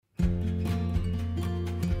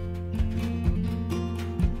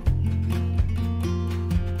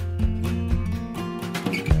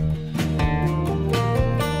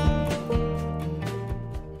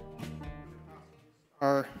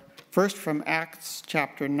First from Acts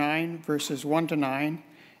chapter 9, verses 1 to 9,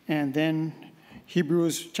 and then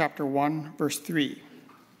Hebrews chapter 1, verse 3.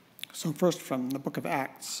 So first from the book of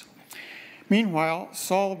Acts. Meanwhile,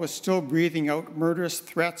 Saul was still breathing out murderous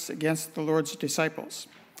threats against the Lord's disciples.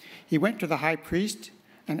 He went to the high priest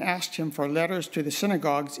and asked him for letters to the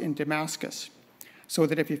synagogues in Damascus, so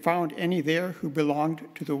that if he found any there who belonged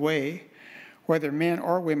to the way, whether men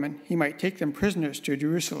or women, he might take them prisoners to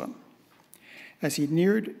Jerusalem. As he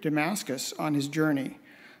neared Damascus on his journey,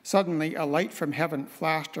 suddenly a light from heaven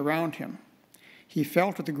flashed around him. He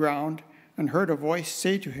fell to the ground and heard a voice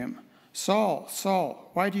say to him, "Saul, Saul,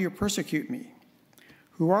 why do you persecute me?"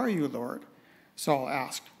 "Who are you, Lord?" Saul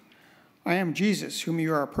asked. "I am Jesus, whom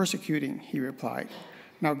you are persecuting," he replied.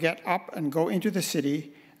 "Now get up and go into the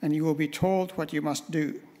city, and you will be told what you must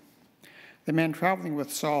do." The men traveling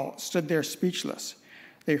with Saul stood there speechless.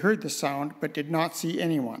 They heard the sound, but did not see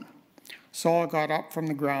anyone. Saul got up from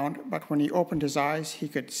the ground, but when he opened his eyes, he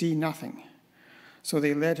could see nothing. So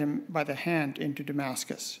they led him by the hand into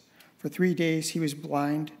Damascus. For 3 days he was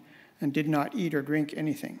blind and did not eat or drink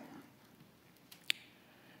anything.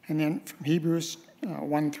 And then from Hebrews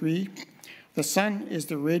 1:3, the Son is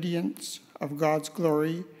the radiance of God's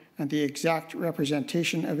glory and the exact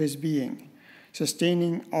representation of his being,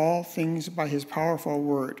 sustaining all things by his powerful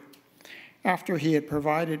word. After he had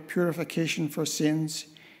provided purification for sins,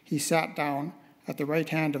 he sat down at the right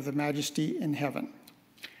hand of the Majesty in heaven.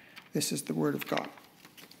 This is the word of God.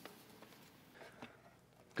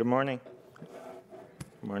 Good morning.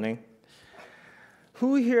 Good morning.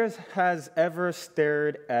 Who here has ever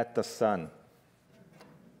stared at the sun?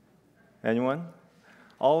 Anyone?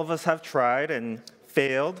 All of us have tried and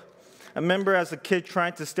failed. I remember as a kid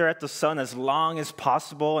trying to stare at the sun as long as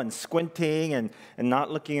possible and squinting and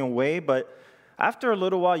not looking away, but after a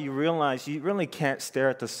little while, you realize you really can't stare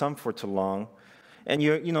at the sun for too long. And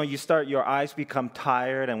your eyes become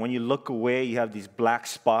tired, and when you look away, you have these black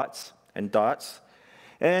spots and dots.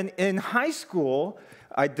 And in high school,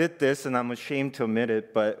 I did this, and I'm ashamed to admit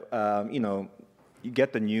it, but, you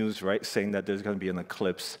get the news, right, saying that there's going to be an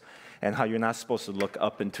eclipse and how you're not supposed to look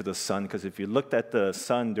up into the sun, because if you looked at the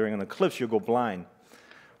sun during an eclipse, you'll go blind.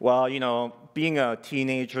 Well, being a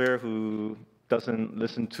teenager who doesn't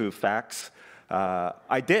listen to facts,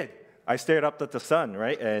 I did. I stared up at the sun,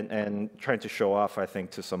 right, and trying to show off, I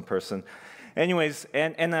think, to some person. Anyways,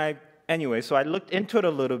 so I looked into it a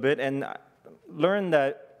little bit and learned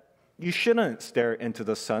that you shouldn't stare into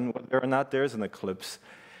the sun, whether or not there's an eclipse,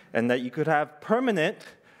 and that you could have permanent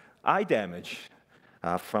eye damage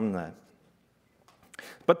from that.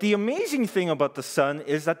 But the amazing thing about the sun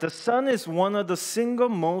is that the sun is one of the single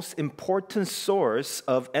most important source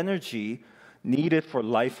of energy needed for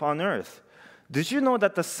life on Earth. Did you know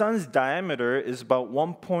that the sun's diameter is about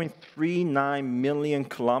 1.39 million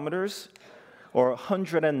kilometers, or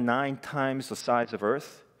 109 times the size of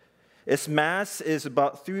Earth? Its mass is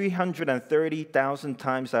about 330,000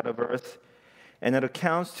 times that of Earth, and it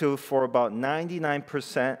accounts for about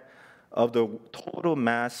 99% of the total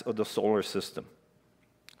mass of the solar system.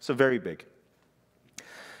 So very big.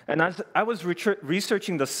 And as I was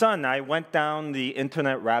researching the sun, I went down the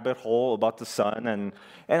internet rabbit hole about the sun, and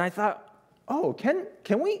I thought, oh, can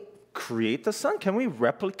we create the sun? Can we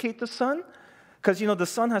replicate the sun? Because, the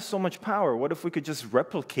sun has so much power. What if we could just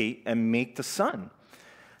replicate and make the sun?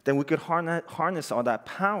 Then we could harness all that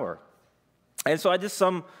power. And so I did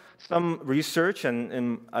some research,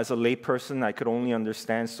 and as a layperson, I could only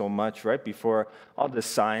understand so much, right? Before all the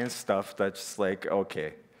science stuff, that's just like,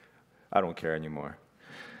 okay, I don't care anymore.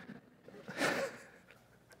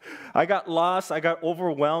 I got lost, I got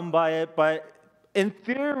overwhelmed by it, but in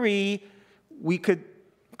theory, we could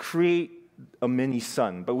create a mini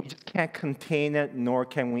sun, but we just can't contain it, nor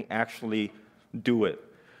can we actually do it.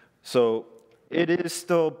 So it is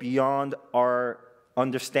still beyond our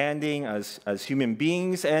understanding as human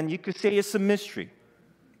beings, and you could say it's a mystery.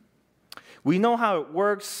 We know how it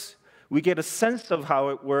works, we get a sense of how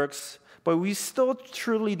it works, but we still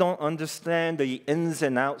truly don't understand the ins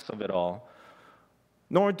and outs of it all,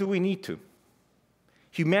 nor do we need to.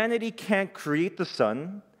 Humanity can't create the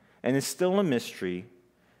sun, and it's still a mystery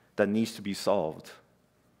that needs to be solved.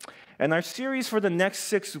 And our series for the next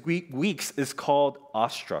 6 weeks is called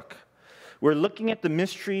Awestruck. We're looking at the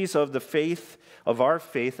mysteries of the faith, of our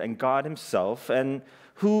faith and God himself, and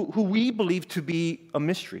who we believe to be a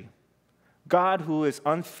mystery. God who is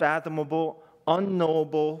unfathomable,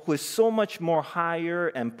 unknowable, who is so much more higher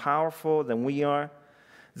and powerful than we are.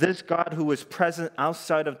 This God who is present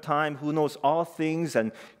outside of time, who knows all things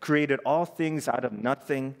and created all things out of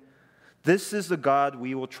nothing. This is the God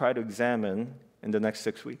we will try to examine in the next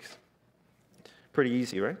 6 weeks. Pretty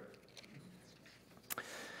easy, right?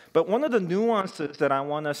 But one of the nuances that I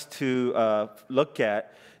want us to look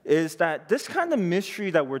at is that this kind of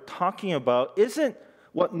mystery that we're talking about isn't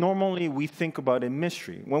what normally we think about in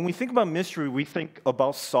mystery. When we think about mystery, we think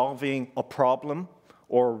about solving a problem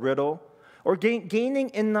or a riddle or gaining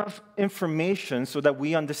enough information so that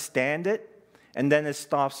we understand it and then it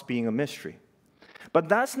stops being a mystery. But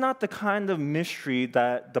that's not the kind of mystery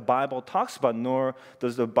that the Bible talks about, nor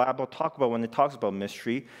does the Bible talk about when it talks about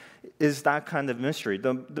mystery, is that kind of mystery.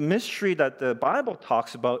 The mystery that the Bible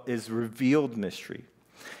talks about is revealed mystery.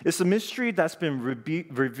 It's a mystery that's been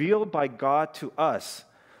revealed by God to us,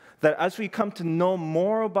 that as we come to know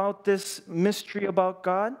more about this mystery about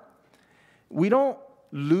God, we don't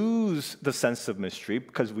lose the sense of mystery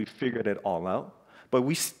because we figured it all out, but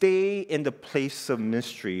we stay in the place of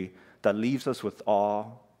mystery that leaves us with awe,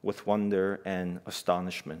 with wonder, and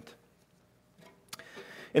astonishment.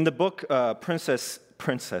 In the book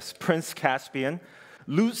Prince Caspian,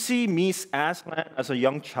 Lucy meets Aslan as a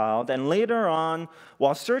young child, and later on,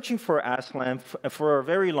 while searching for Aslan for a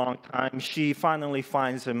very long time, she finally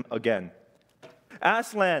finds him again.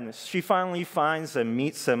 Aslan, she finally finds him,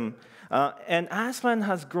 meets him, and Aslan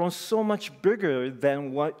has grown so much bigger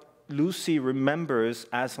than what Lucy remembers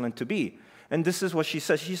Aslan to be. And this is what she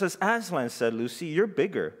says. She says, "Aslan," said Lucy, "you're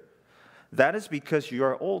bigger." "That is because you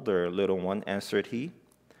are older, little one," answered he.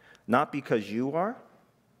 "Not because you are?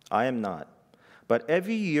 I am not. But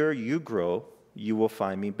every year you grow, you will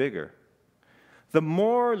find me bigger." The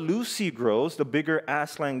more Lucy grows, the bigger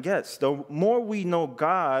Aslan gets. The more we know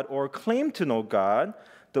God or claim to know God,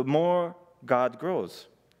 the more God grows.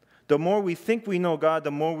 The more we think we know God,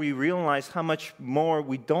 the more we realize how much more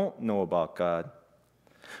we don't know about God.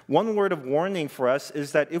 One word of warning for us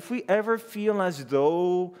is that if we ever feel as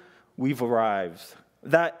though we've arrived,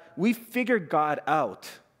 that we figured God out,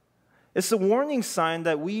 it's a warning sign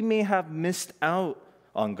that we may have missed out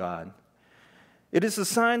on God. It is a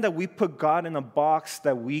sign that we put God in a box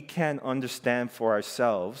that we can't understand for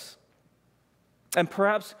ourselves. And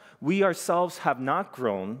perhaps we ourselves have not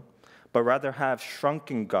grown, but rather have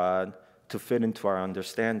shrunken God to fit into our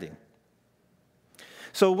understanding.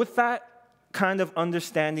 So with that kind of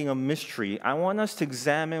understanding of mystery, I want us to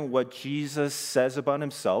examine what Jesus says about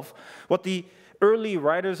himself, what the early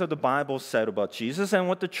writers of the Bible said about Jesus, and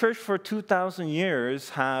what the church for 2,000 years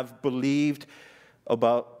have believed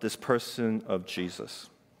about this person of Jesus.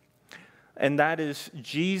 And that is,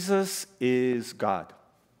 Jesus is God.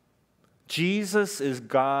 Jesus is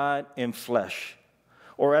God in flesh.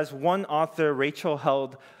 Or as one author, Rachel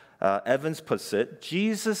Held Evans, puts it,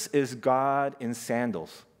 Jesus is God in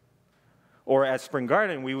sandals. Or at Spring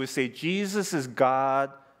Garden, we would say, Jesus is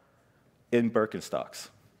God in Birkenstocks.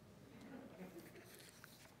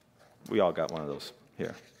 We all got one of those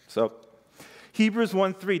here. So, Hebrews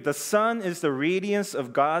 1:3, the Son is the radiance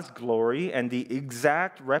of God's glory and the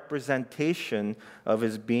exact representation of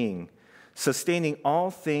his being, sustaining all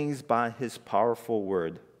things by his powerful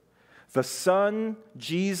word. The Son,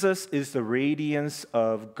 Jesus, is the radiance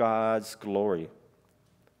of God's glory.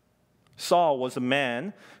 Saul was a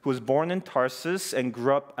man who was born in Tarsus and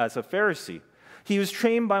grew up as a Pharisee. He was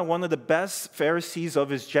trained by one of the best Pharisees of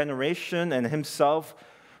his generation and himself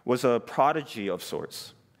was a prodigy of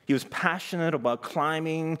sorts. He was passionate about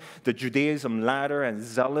climbing the Judaism ladder and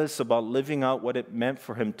zealous about living out what it meant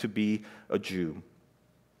for him to be a Jew.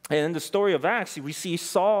 And in the story of Acts, we see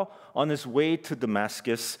Saul on his way to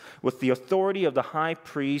Damascus with the authority of the high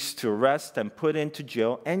priest to arrest and put into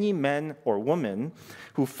jail any men or women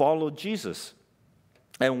who followed Jesus.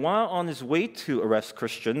 And while on his way to arrest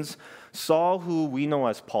Christians, Saul, who we know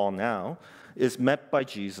as Paul now, is met by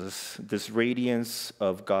Jesus, this radiance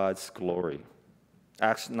of God's glory.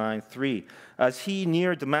 Acts 9:3. As he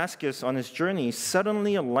neared Damascus on his journey,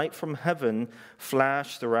 suddenly a light from heaven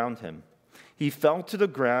flashed around him. He fell to the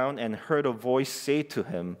ground and heard a voice say to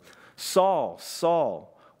him, "Saul,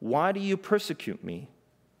 Saul, why do you persecute me?"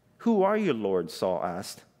 "Who are you, Lord?" Saul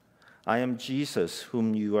asked. "I am Jesus,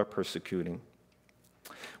 whom you are persecuting."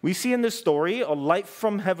 We see in this story a light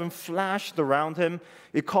from heaven flashed around him.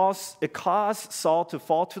 It caused Saul to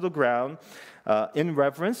fall to the ground in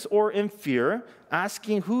reverence or in fear,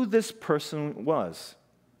 asking who this person was.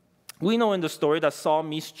 We know in the story that Saul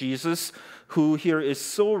meets Jesus, who here is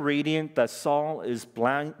so radiant that Saul is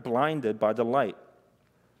blinded by the light.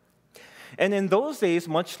 And in those days,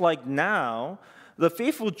 much like now, the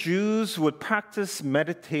faithful Jews would practice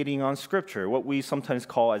meditating on Scripture, what we sometimes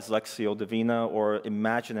call as Lectio Divina or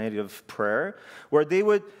imaginative prayer, where they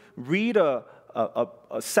would read a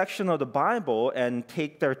section of the Bible and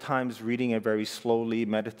take their times reading it very slowly,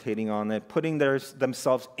 meditating on it, putting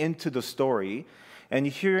themselves into the story, and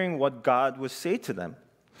hearing what God would say to them.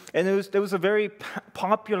 And there was a very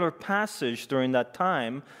popular passage during that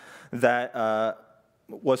time that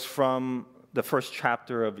was from the first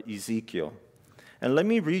chapter of Ezekiel. And let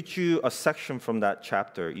me read you a section from that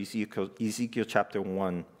chapter, Ezekiel chapter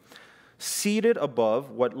 1. Seated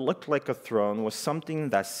above what looked like a throne was something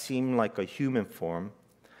that seemed like a human form.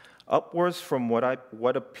 Upwards from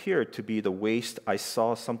what appeared to be the waist, I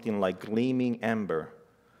saw something like gleaming amber,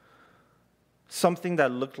 something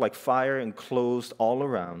that looked like fire enclosed all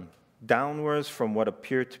around. Downwards from what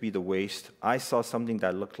appeared to be the waist, I saw something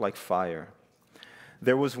that looked like fire.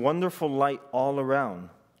 There was wonderful light all around,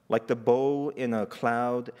 like the bow in a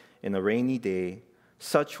cloud in a rainy day.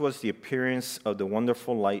 Such was the appearance of the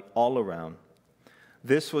wonderful light all around.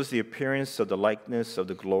 This was the appearance of the likeness of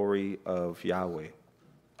the glory of Yahweh.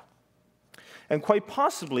 And quite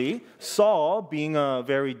possibly, Saul, being a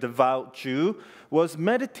very devout Jew, was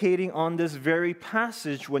meditating on this very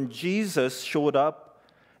passage when Jesus showed up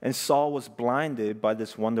and Saul was blinded by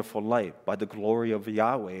this wonderful light, by the glory of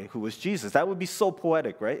Yahweh, who was Jesus. That would be so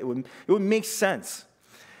poetic, right? It would make sense.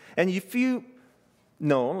 And if you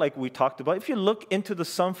know, like we talked about, if you look into the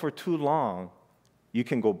sun for too long, you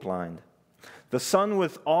can go blind. The sun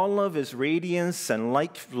with all of its radiance and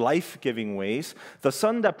life-giving ways, the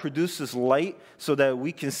sun that produces light so that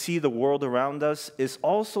we can see the world around us, is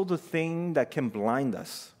also the thing that can blind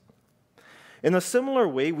us. In a similar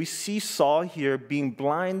way, we see Saul here being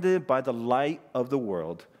blinded by the light of the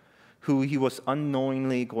world, who he was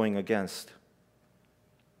unknowingly going against.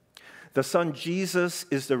 The Son Jesus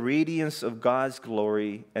is the radiance of God's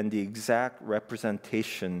glory and the exact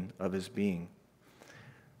representation of his being.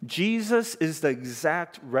 Jesus is the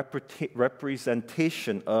exact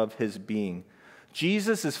representation of his being.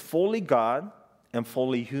 Jesus is fully God and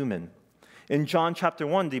fully human. In John chapter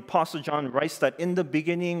 1, the Apostle John writes that in the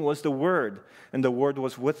beginning was the Word, and the Word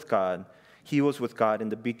was with God. He was with God in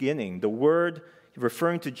the beginning. The Word,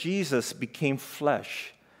 referring to Jesus, became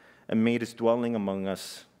flesh and made his dwelling among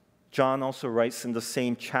us. John also writes in the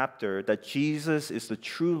same chapter that Jesus is the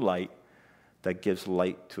true light that gives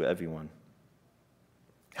light to everyone.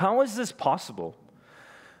 How is this possible?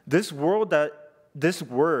 This word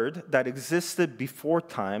that existed before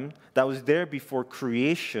time, that was there before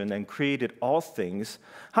creation and created all things,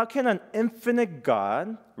 how can an infinite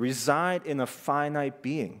God reside in a finite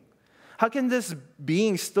being? How can this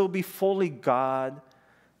being still be fully God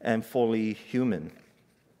and fully human?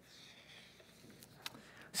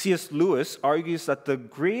 C.S. Lewis argues that the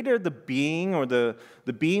greater the being, or the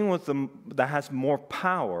being that has more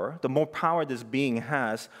power, the more power this being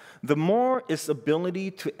has, the more its ability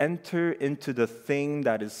to enter into the thing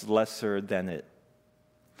that is lesser than it.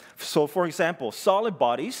 So, for example, solid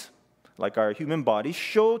bodies, like our human bodies,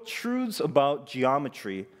 show truths about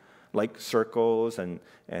geometry, like circles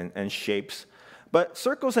and shapes. But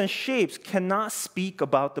circles and shapes cannot speak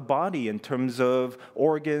about the body in terms of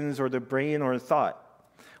organs or the brain or thought.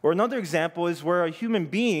 Or another example is where a human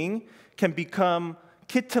being can become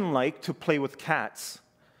kitten-like to play with cats,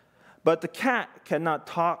 but the cat cannot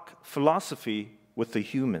talk philosophy with the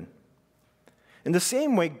human. In the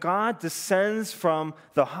same way, God descends from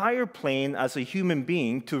the higher plane as a human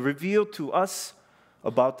being to reveal to us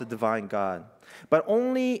about the divine God, but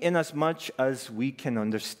only inasmuch as we can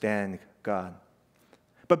understand God.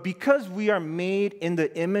 But because we are made in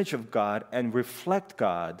the image of God and reflect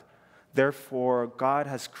God, therefore, God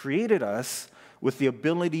has created us with the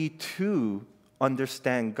ability to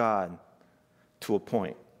understand God to a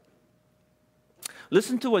point.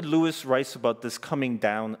 Listen to what Lewis writes about this coming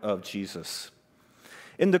down of Jesus.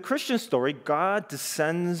 In the Christian story, God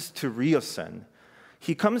descends to reascend.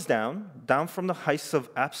 He comes down from the heights of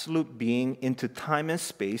absolute being into time and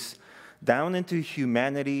space, down into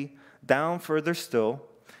humanity, down further still,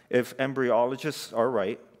 if embryologists are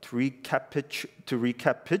right, to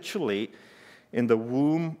recapitulate in the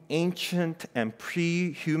womb ancient and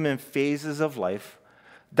pre-human phases of life,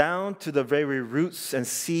 down to the very roots and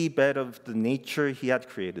seabed of the nature he had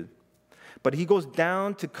created. But he goes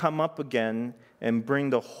down to come up again and bring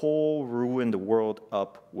the whole ruined world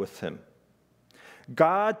up with him.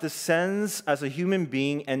 God descends as a human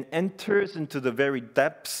being and enters into the very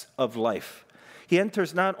depths of life. He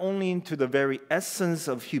enters not only into the very essence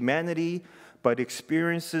of humanity, but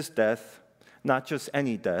experiences death, not just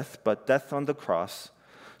any death, but death on the cross,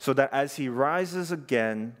 so that as he rises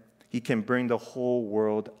again, he can bring the whole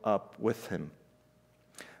world up with him.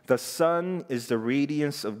 The Son is the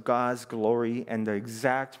radiance of God's glory and the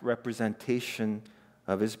exact representation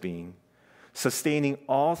of his being, sustaining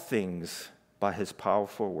all things by his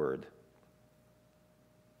powerful word.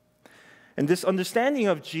 And this understanding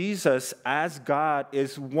of Jesus as God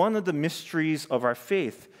is one of the mysteries of our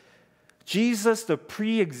faith. Jesus, the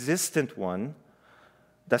pre-existent one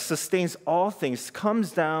that sustains all things, comes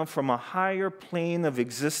down from a higher plane of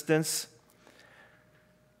existence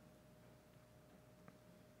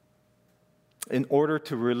in order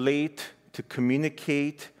to relate, to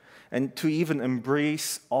communicate, and to even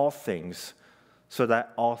embrace all things so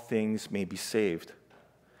that all things may be saved.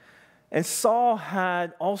 And Saul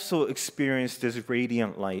had also experienced this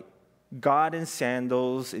radiant light, God in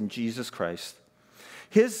sandals in Jesus Christ.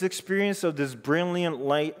 His experience of this brilliant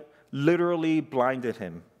light literally blinded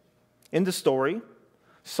him. In the story,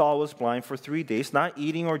 Saul was blind for 3 days, not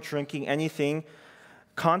eating or drinking anything,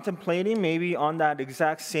 contemplating maybe on that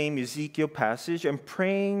exact same Ezekiel passage and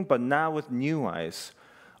praying, but now with new eyes,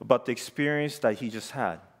 about the experience that he just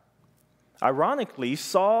had. Ironically,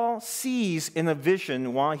 Saul sees in a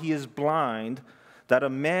vision while he is blind that a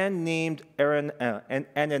man named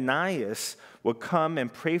Ananias will come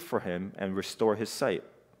and pray for him and restore his sight.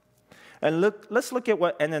 And let's look at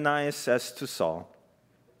what Ananias says to Saul.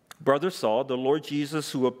 Brother Saul, the Lord Jesus,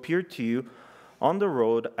 who appeared to you on the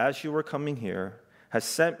road as you were coming here, has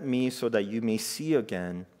sent me so that you may see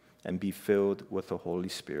again and be filled with the Holy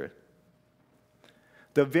Spirit.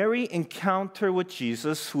 The very encounter with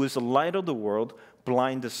Jesus, who is the light of the world,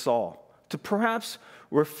 blinded Saul, to perhaps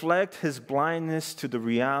reflect his blindness to the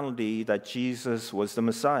reality that Jesus was the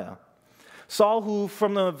Messiah. Saul, who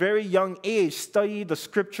from a very young age studied the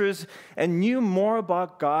scriptures and knew more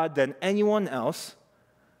about God than anyone else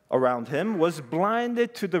around him, was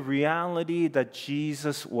blinded to the reality that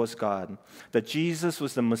Jesus was God, that Jesus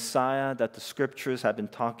was the Messiah that the scriptures have been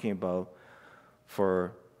talking about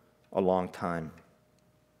for a long time.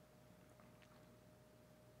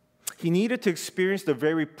 He needed to experience the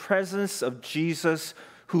very presence of Jesus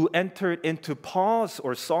who entered into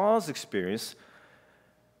Saul's experience.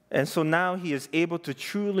 And so now he is able to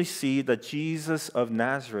truly see that Jesus of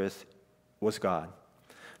Nazareth was God.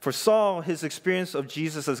 For Saul, his experience of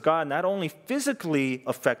Jesus as God not only physically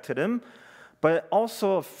affected him, but it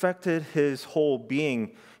also affected his whole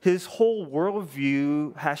being. His whole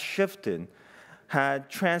worldview has shifted, had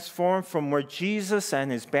transformed from where Jesus and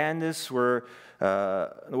his bandits were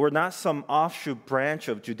not some offshoot branch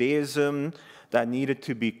of Judaism that needed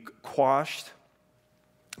to be quashed,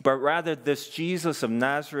 but rather this Jesus of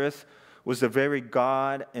Nazareth was the very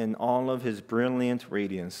God in all of his brilliant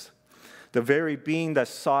radiance. The very being that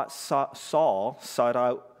Saul sought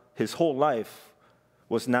out his whole life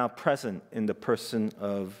was now present in the person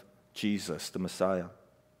of Jesus, the Messiah.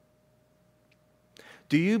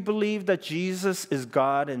 Do you believe that Jesus is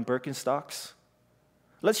God in Birkenstocks?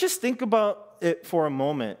 Let's just think about it for a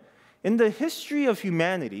moment. In the history of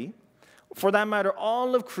humanity, for that matter,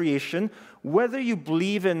 all of creation, whether you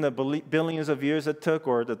believe in the billions of years it took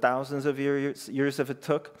or the thousands of years if it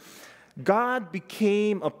took, God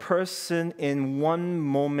became a person in one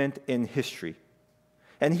moment in history.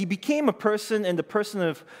 And he became a person in the person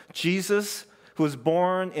of Jesus, who was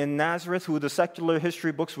born in Nazareth, who the secular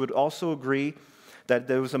history books would also agree that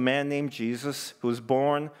there was a man named Jesus who was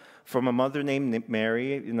born from a mother named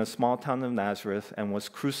Mary in the small town of Nazareth and was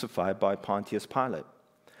crucified by Pontius Pilate.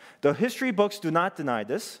 The history books do not deny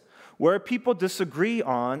this. Where people disagree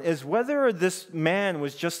on is whether this man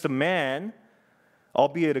was just a man,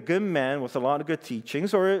 albeit a good man with a lot of good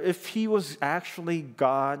teachings, or if he was actually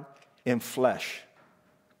God in flesh.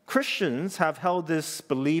 Christians have held this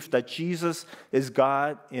belief that Jesus is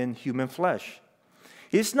God in human flesh.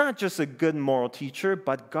 He's not just a good moral teacher,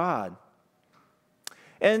 but God.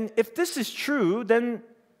 And if this is true, then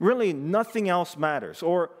really nothing else matters,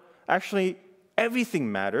 or actually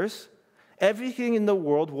everything matters. Everything in the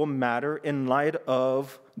world will matter in light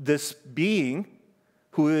of this being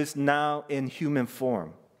who is now in human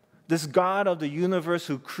form. This God of the universe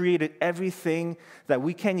who created everything that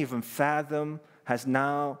we can't even fathom has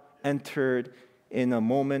now entered in a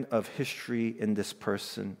moment of history in this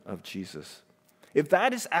person of Jesus. If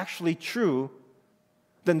that is actually true,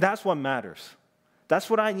 then that's what matters. That's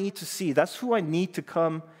what I need to see. That's who I need to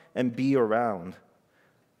come and be around.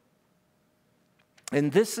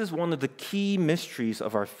 And this is one of the key mysteries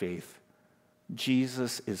of our faith.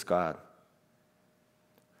 Jesus is God.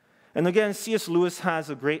 And again, C.S. Lewis has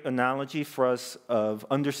a great analogy for us of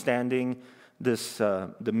understanding this,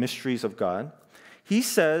 the mysteries of God. He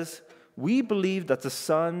says, we believe that the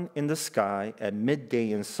sun in the sky at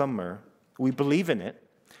midday in summer, we believe in it,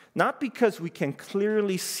 not because we can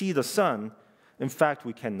clearly see the sun, in fact,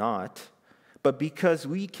 we cannot, but because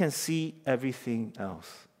we can see everything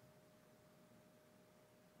else.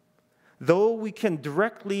 Though we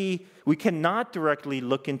cannot directly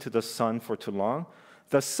look into the sun for too long,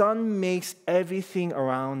 the sun makes everything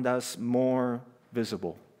around us more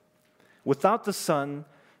visible. Without the sun,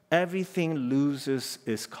 everything loses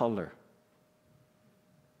its color.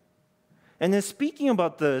 And in speaking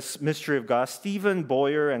about this mystery of God, Stephen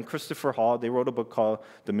Boyer and Christopher Hall, they wrote a book called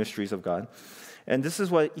The Mysteries of God. And this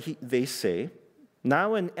is what they say.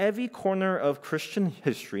 Now in every corner of Christian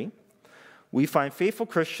history, we find faithful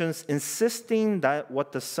Christians insisting that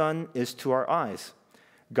what the sun is to our eyes,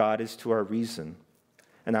 God is to our reason,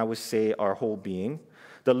 and I would say our whole being.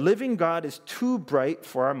 The living God is too bright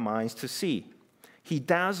for our minds to see. He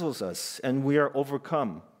dazzles us, and we are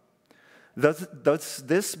overcome. Does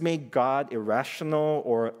this make God irrational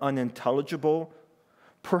or unintelligible?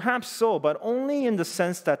 Perhaps so, but only in the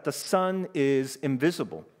sense that the sun is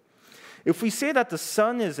invisible. If we say that the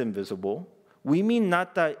sun is invisible, we mean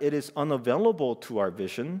not that it is unavailable to our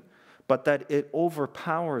vision, but that it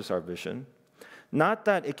overpowers our vision. Not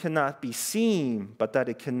that it cannot be seen, but that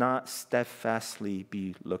it cannot steadfastly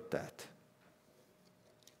be looked at.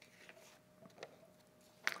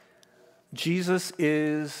 Jesus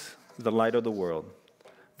is the light of the world.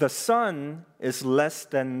 The sun is less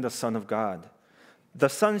than the Son of God. The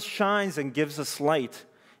sun shines and gives us light,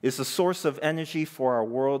 is a source of energy for our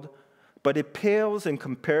world, but it pales in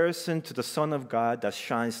comparison to the Son of God that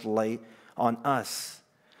shines light on us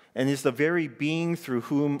and is the very being through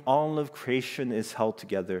whom all of creation is held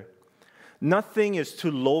together. Nothing is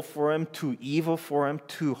too low for him, too evil for him,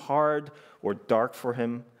 too hard or dark for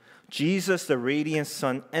him. Jesus, the radiant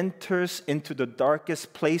sun, enters into the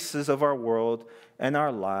darkest places of our world and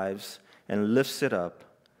our lives and lifts it up,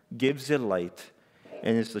 gives it light,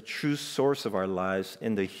 and is the true source of our lives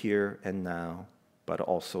in the here and now, but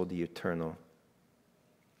also the eternal.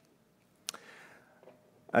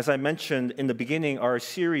 As I mentioned in the beginning, our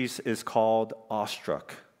series is called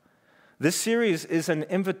Awestruck. This series is an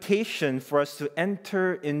invitation for us to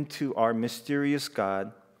enter into our mysterious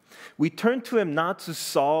God. We turn to him not to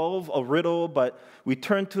solve a riddle, but we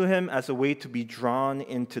turn to him as a way to be drawn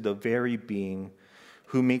into the very being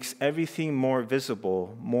who makes everything more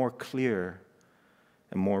visible, more clear,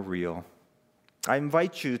 and more real. I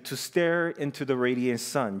invite you to stare into the radiant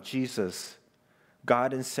sun, Jesus,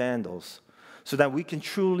 God in sandals, so that we can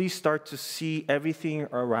truly start to see everything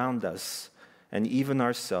around us and even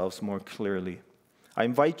ourselves more clearly. I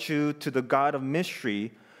invite you to the God of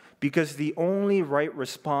mystery, because the only right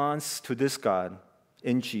response to this God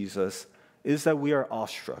in Jesus is that we are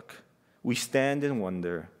awestruck. We stand in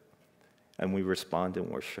wonder, and we respond in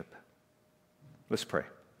worship. Let's pray.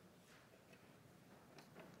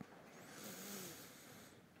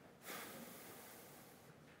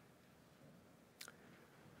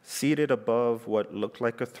 Seated above what looked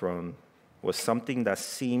like a throne was something that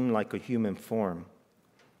seemed like a human form.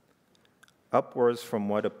 Upwards from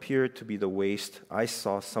what appeared to be the waist, I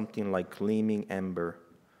saw something like gleaming amber,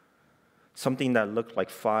 something that looked like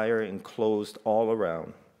fire enclosed all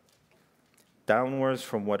around. Downwards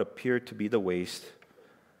from what appeared to be the waist,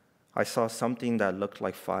 I saw something that looked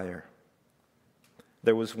like fire.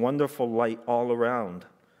 There was wonderful light all around,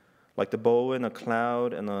 like the bow in a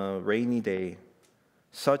cloud on a rainy day.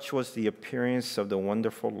 Such was the appearance of the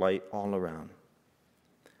wonderful light all around.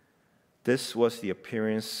 This was the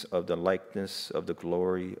appearance of the likeness of the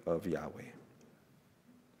glory of Yahweh.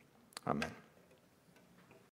 Amen.